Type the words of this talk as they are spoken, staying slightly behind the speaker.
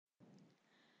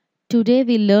Today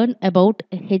we learn about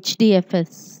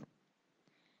HDFS.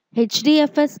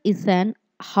 HDFS is an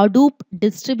Hadoop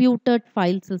distributed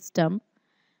file system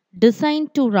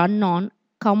designed to run on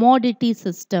commodity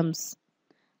systems,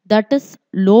 that is,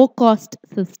 low cost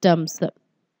systems.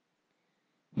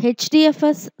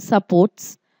 HDFS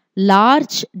supports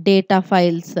large data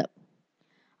files.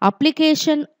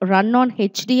 Applications run on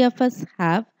HDFS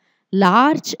have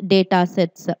large data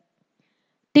sets.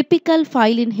 Typical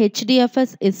file in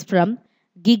HDFS is from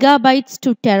gigabytes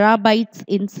to terabytes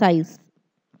in size.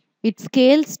 It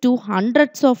scales to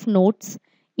hundreds of nodes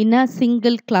in a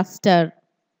single cluster.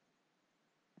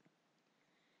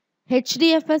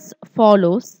 HDFS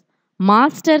follows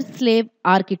master-slave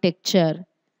architecture.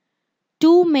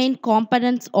 Two main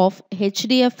components of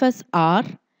HDFS are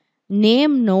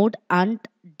name node and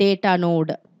data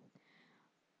node.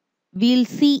 We'll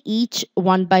see each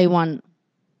one by one.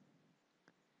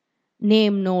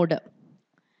 Name node.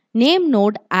 Name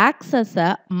node acts as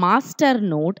a master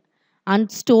node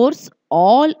and stores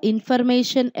all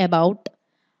information about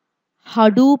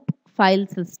Hadoop file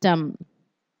system.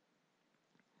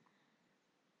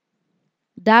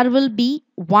 There will be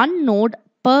one node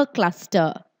per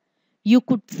cluster. You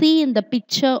could see in the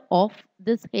picture of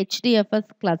this HDFS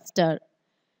cluster.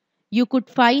 You could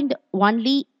find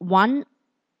only one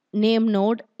name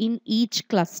node in each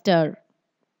cluster.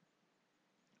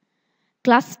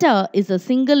 Cluster is a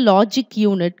single logic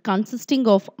unit consisting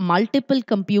of multiple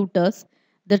computers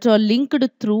that are linked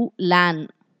through LAN.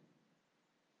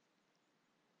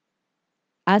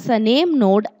 As a name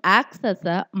node acts as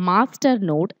a master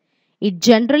node, it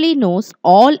generally knows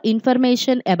all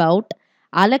information about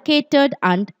allocated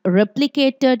and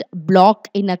replicated block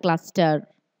in a cluster.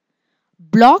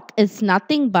 Block is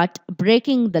nothing but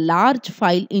breaking the large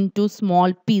file into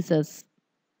small pieces.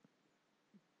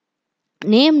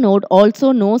 Name node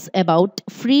also knows about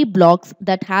free blocks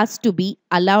that has to be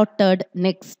allotted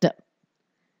next.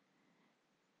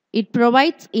 It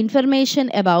provides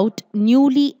information about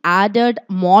newly added,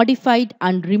 modified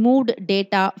and removed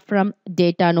data from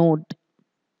data node.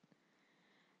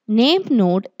 Name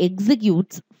node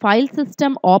executes file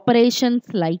system operations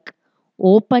like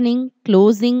opening,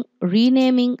 closing,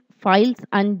 renaming files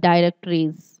and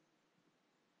directories.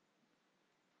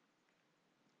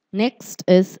 Next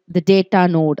is the data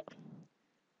node.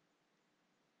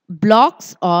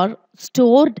 Blocks are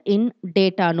stored in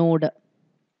data node.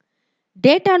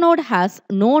 Data node has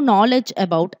no knowledge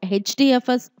about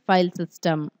HDFS file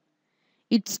system.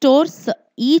 It stores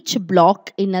each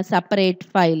block in a separate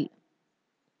file.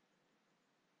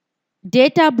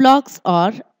 Data blocks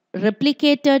are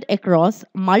replicated across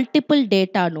multiple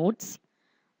data nodes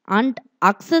and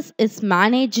access is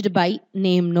managed by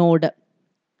name node.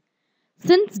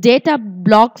 Since data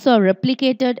blocks are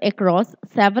replicated across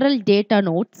several data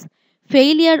nodes,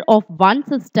 failure of one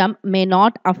system may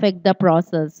not affect the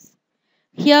process.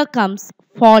 Here comes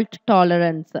fault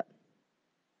tolerance.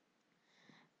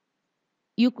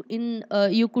 You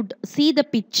could see the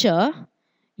picture.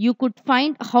 You could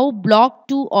find how block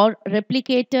 2 are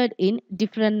replicated in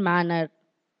different manner.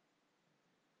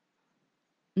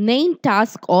 Main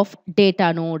task of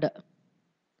data node.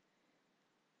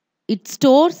 It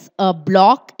stores a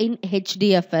block in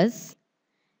HDFS.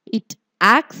 It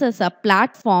acts as a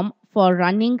platform for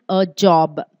running a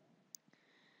job.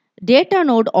 Data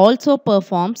node also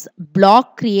performs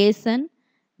block creation,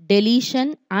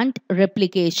 deletion and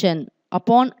replication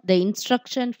upon the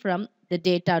instruction from the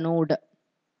data node.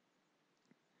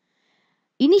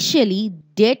 Initially,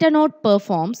 data node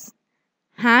performs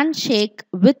handshake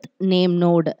with name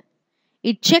node.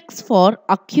 It checks for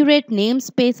accurate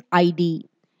namespace ID.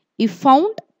 If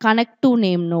found, connect to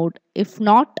name node. If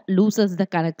not, loses the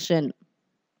connection.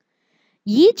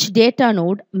 Each data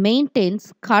node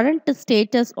maintains current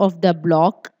status of the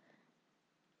block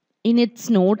in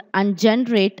its node and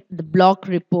generate the block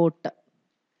report.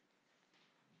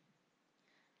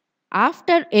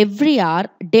 After every hour,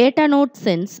 data node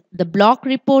sends the block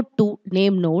report to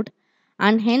name node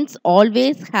and hence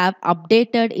always have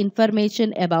updated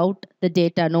information about the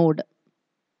data node.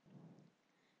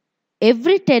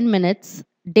 Every 10 minutes,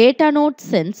 data node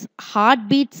sends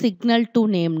heartbeat signal to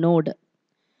name node.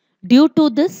 Due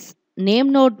to this,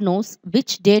 name node knows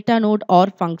which data node are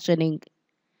functioning.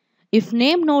 If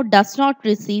name node does not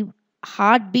receive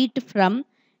heartbeat from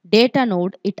data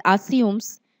node, it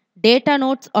assumes data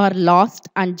nodes are lost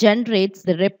and generates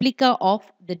the replica of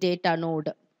the data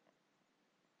node.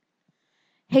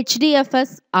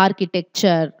 Hdfs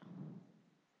architecture.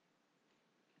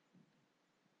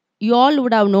 You all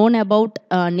would have known about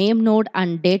name node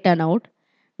and data node.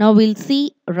 Now we'll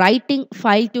see writing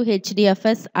file to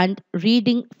HDFS and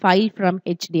reading file from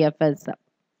HDFS.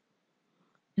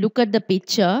 Look at the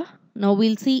picture. Now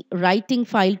we'll see writing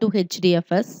file to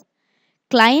HDFS.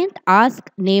 Client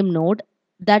asks name node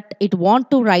that it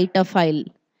want to write a file.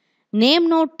 Name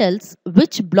node tells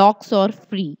which blocks are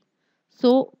free.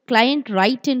 So client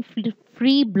write in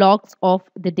free blocks of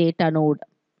the data node.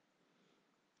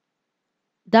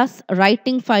 Thus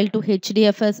writing file to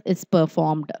HDFS is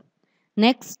performed.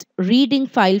 Next, reading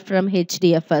file from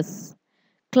HDFS.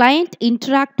 Client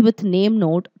interact with name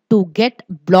node to get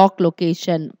block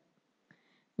location.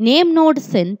 Name node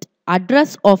sent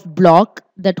address of block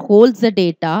that holds the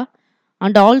data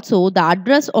and also the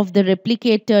address of the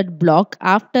replicated block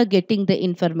after getting the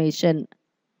information.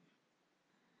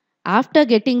 After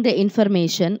getting the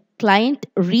information, client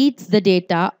reads the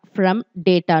data from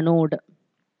data node.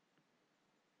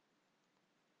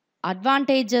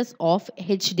 Advantages of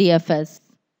HDFS.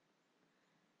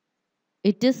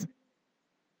 It is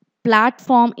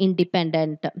platform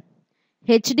independent.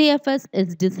 HDFS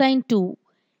is designed to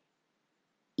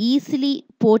easily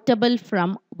portable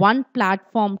from one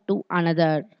platform to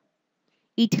another.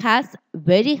 It has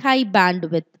very high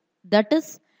bandwidth, that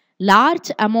is large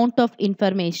amount of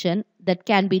information that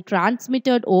can be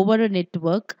transmitted over a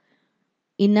network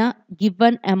in a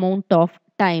given amount of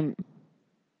time.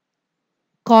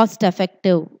 Cost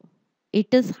effective.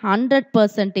 It is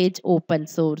 100% open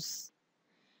source.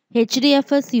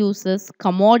 HDFS uses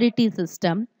commodity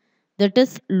system, that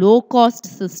is low cost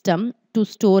system to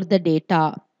store the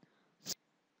data.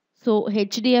 So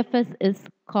HDFS is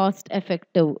cost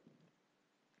effective.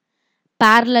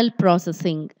 Parallel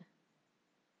processing.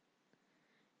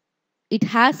 It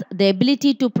has the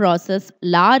ability to process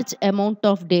large amount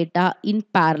of data in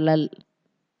parallel.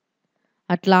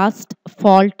 At last,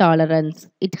 fault tolerance.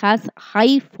 It has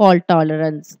high fault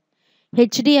tolerance.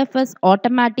 HDFS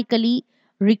automatically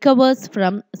recovers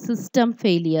from system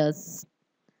failures.